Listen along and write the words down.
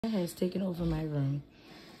Has taken over my room.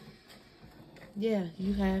 Yeah,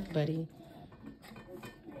 you have, buddy.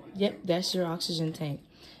 Yep, that's your oxygen tank.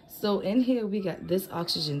 So in here we got this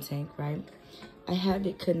oxygen tank, right? I have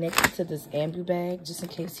it connected to this ambu bag just in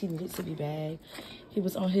case he needed to be bagged. He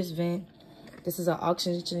was on his vent. This is an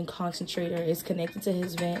oxygen concentrator. It's connected to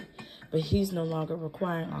his vent, but he's no longer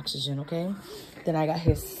requiring oxygen, okay? Then I got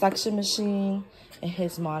his suction machine and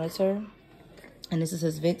his monitor. And this is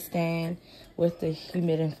his vent stand with the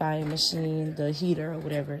humidifying machine, the heater or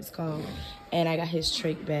whatever it's called. And I got his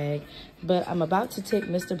trach bag. But I'm about to take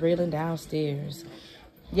Mr. Braylon downstairs.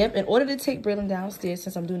 Yep, in order to take Braylon downstairs,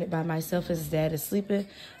 since I'm doing it by myself as his dad is sleeping,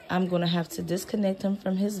 I'm going to have to disconnect him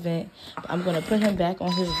from his vent. I'm going to put him back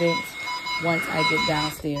on his vent once I get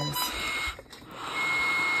downstairs.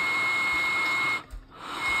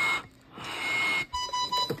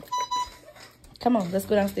 Come on, let's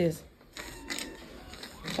go downstairs.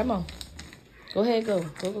 Come on. Go ahead, go.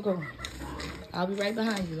 Go. I'll be right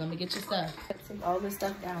behind you. Let me get your stuff. Take all this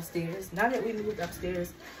stuff downstairs. Now that we moved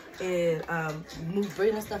upstairs and moved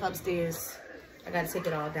Braylon stuff upstairs, I got to take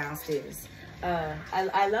it all downstairs.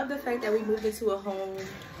 I love the fact that we moved into a home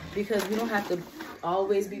because we don't have to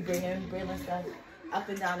always be bringing Braylon stuff up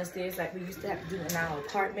and down the stairs like we used to have to do in our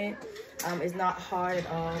apartment. It's not hard at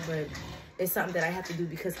all, but it's something that I have to do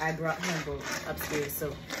because I brought him upstairs.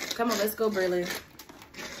 So come on, let's go, Braylon.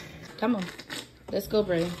 Come on. Let's go,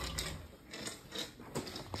 Braylon.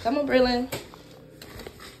 Come on, Braylon.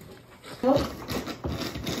 Go.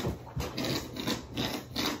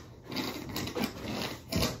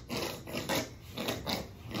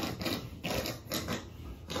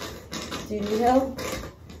 Do you need help?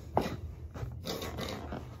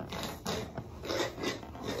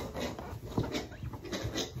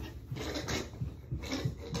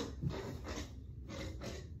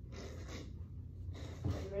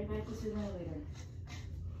 Right back to sooner or later.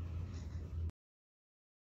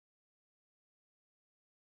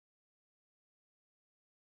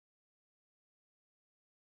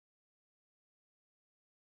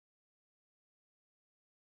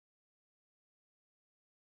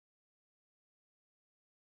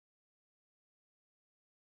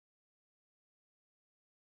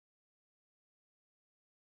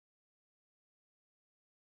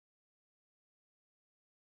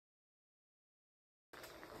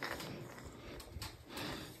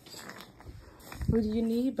 What do you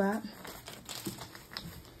need, Bob?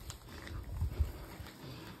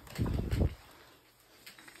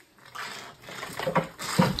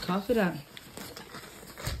 Cough it up.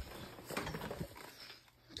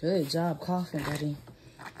 Good job coughing, buddy.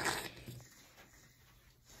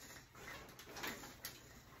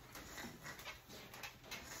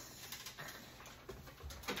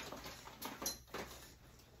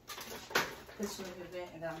 Put you in your bed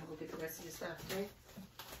and then I'm gonna go get the rest of your stuff, okay?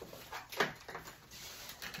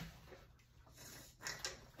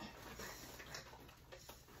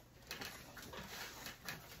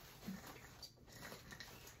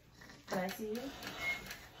 Can I see you?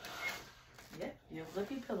 Yep, your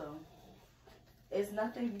flippy pillow. It's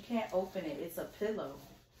nothing, you can't open it. It's a pillow.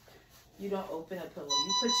 You don't open a pillow.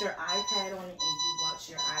 You put your iPad on it and you watch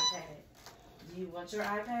your iPad. Do you want your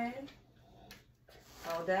iPad?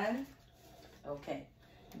 All done? Okay.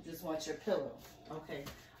 You just want your pillow. Okay.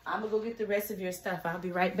 I'm gonna go get the rest of your stuff. I'll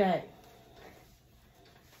be right back.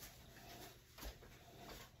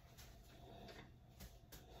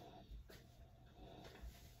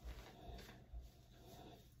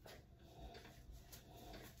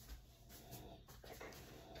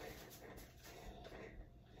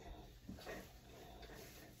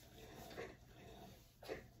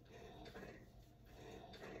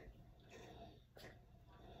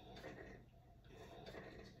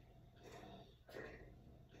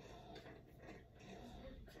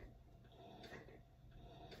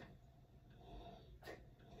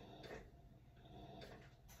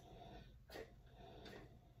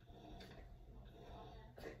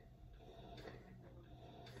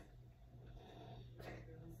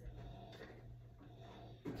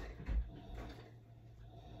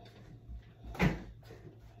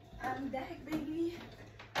 I'm back, baby.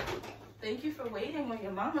 Thank you for waiting on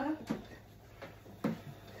your mama.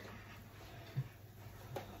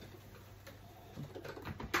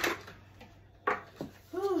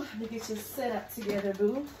 Whew, let me get you set up together,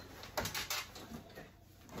 boo.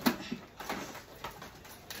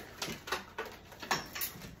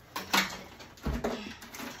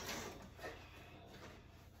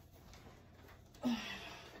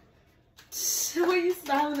 What are you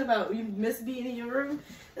smiling about? You miss being in your room?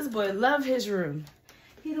 This boy love his room.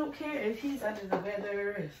 He don't care if he's under the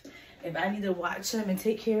weather, if I need to watch him and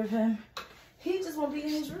take care of him. He just want to be in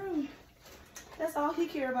his room. That's all he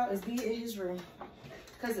care about, is be in his room.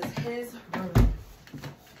 Because it's his room.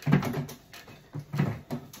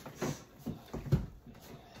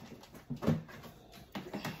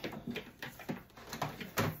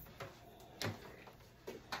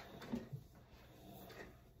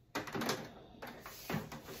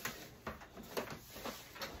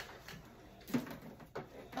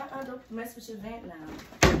 Don't mess with your vent now.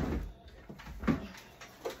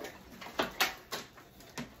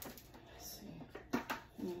 Let's see.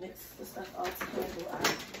 Mix the stuff all together out.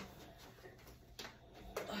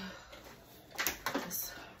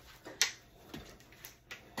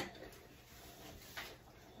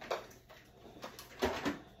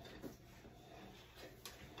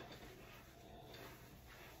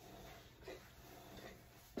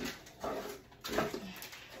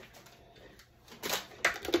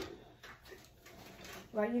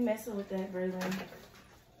 Why you messing with that, Braylon?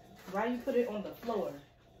 Why you put it on the floor?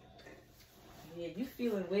 Yeah, you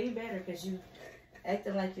feeling way better because you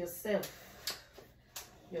acting like yourself.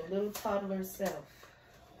 Your little toddler self.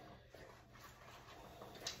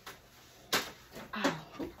 Ow.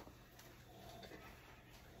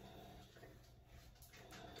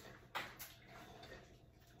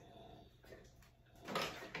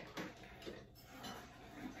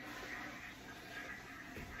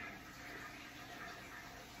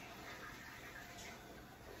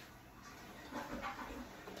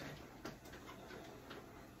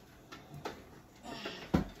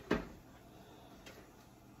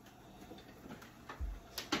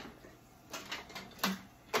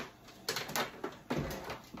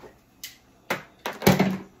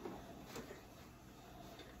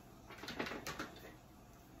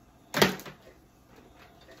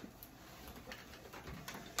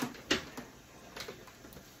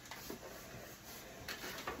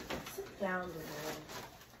 Down the road.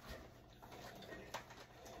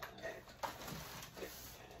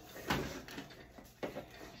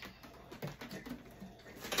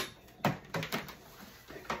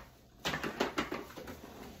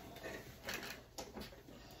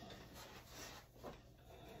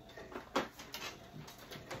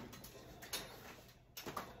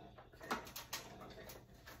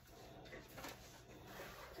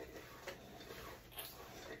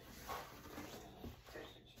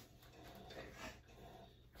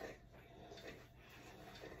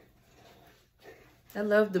 I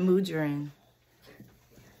love the mood you're in.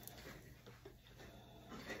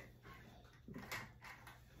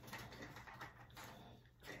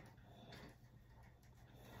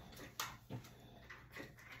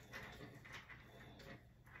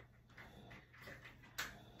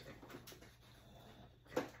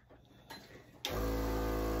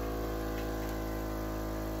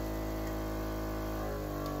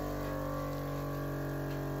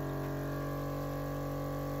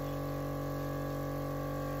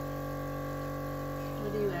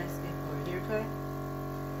 What are you asking for? A haircut?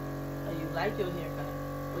 Or you like your haircut?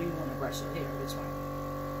 Or you want to brush your hair? Which one?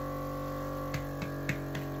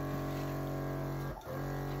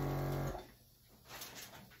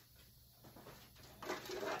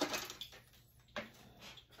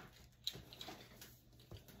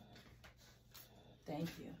 Thank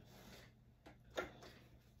you.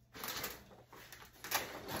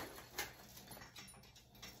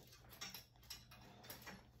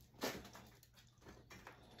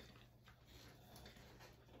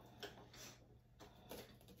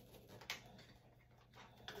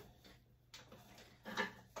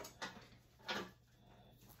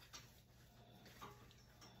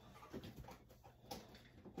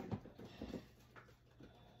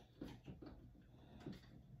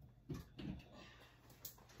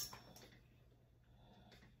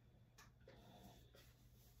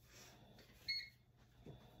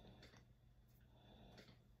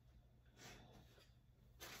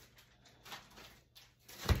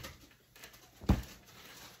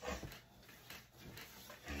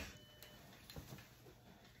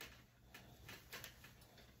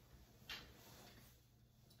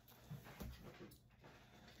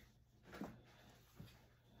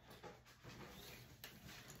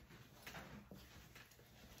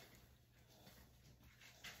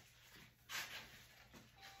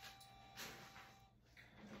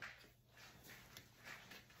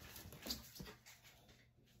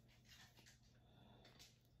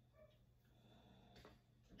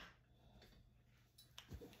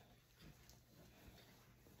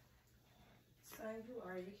 Son, you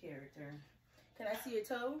are your character. Can I see your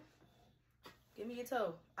toe? Give me your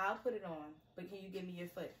toe. I'll put it on. But can you give me your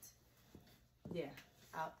foot? Yeah.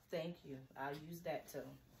 Thank you. I'll use that toe.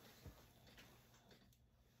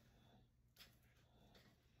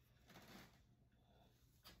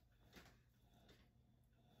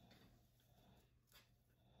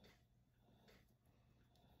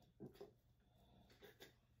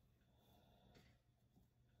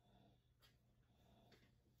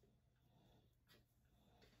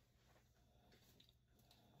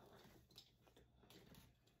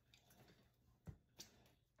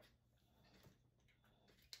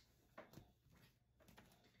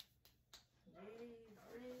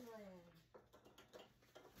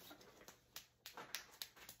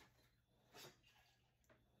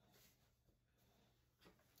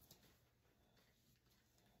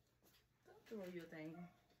 Throw your thing.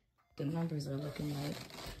 The numbers are looking like.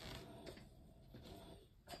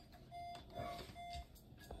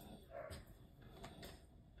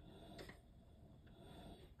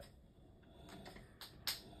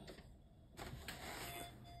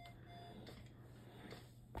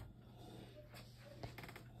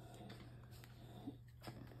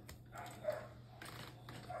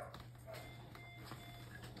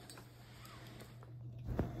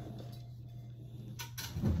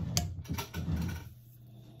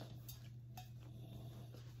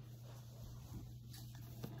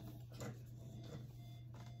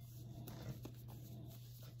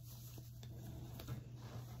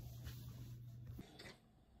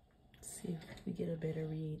 See if we get a better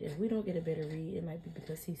read. If we don't get a better read, it might be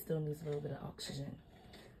because he still needs a little bit of oxygen.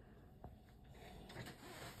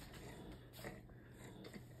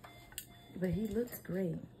 But he looks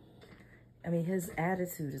great. I mean, his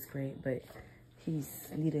attitude is great, but he's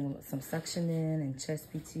needing some suction in and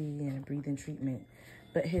chest PT and a breathing treatment.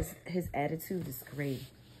 But his attitude is great.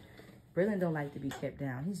 Braylon don't like to be kept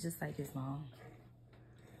down. He's just like his mom.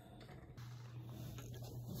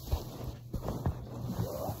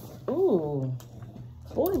 Ooh,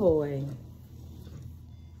 boy.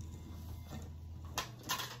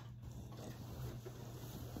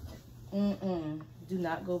 Do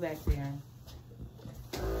not go back there.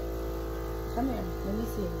 Come here, let me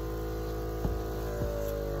see.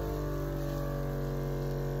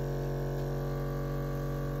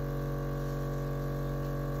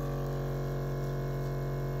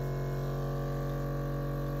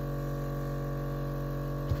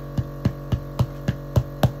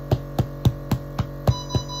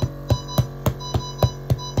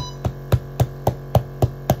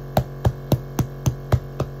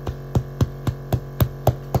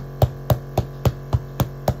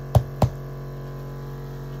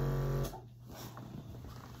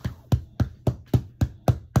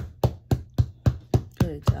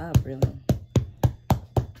 Good job, Braylon.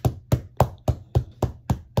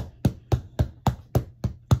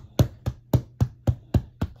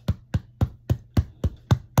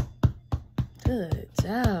 Good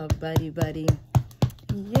job, buddy.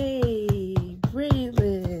 Yay,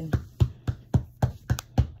 Braylon.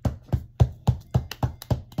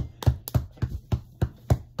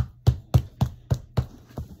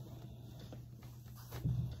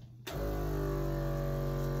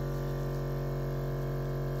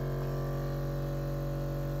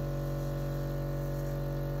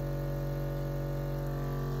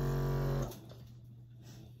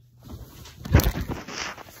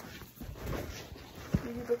 What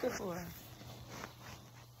are you looking for?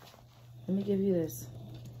 Let me give you this.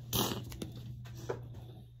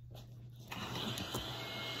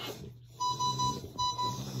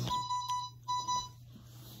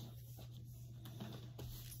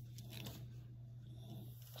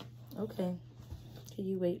 Okay. Can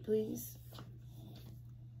you wait, please?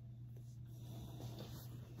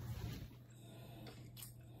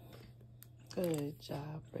 Good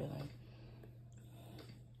job, Braylon.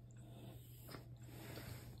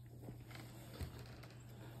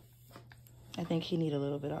 I think he needs a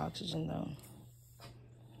little bit of oxygen, though.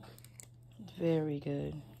 Very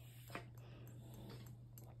good.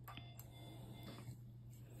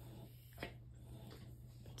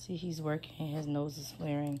 See, he's working. His nose is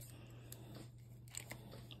flaring.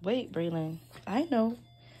 Wait, Braylon. I know.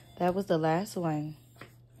 That was the last one.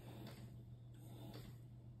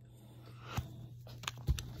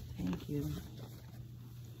 Thank you.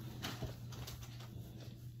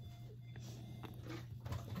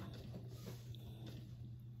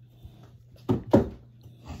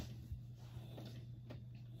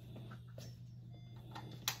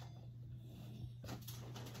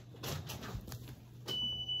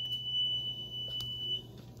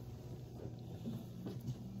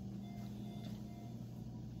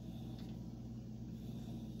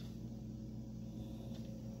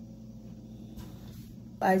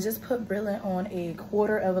 I just put Braylon on a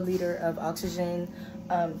 1/4 of a liter of oxygen.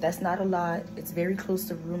 That's not a lot. It's very close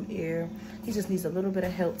to room air. He just needs a little bit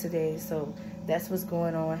of help today, so that's what's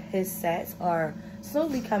going on. His sats are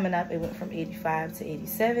slowly coming up. It went from 85 to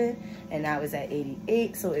 87, and now it's at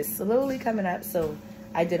 88, so it's slowly coming up. So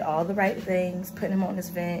I did all the right things, putting him on his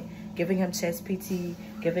vent, giving him chest PT,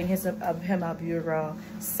 giving him albuterol,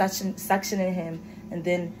 suctioning him, and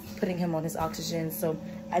then putting him on his oxygen. So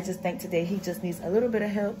I just think today he just needs a little bit of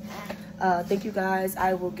help. Thank you guys.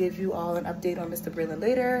 I will give you all an update on Mr. Braylon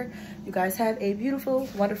later. You guys have a beautiful,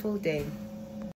 wonderful day.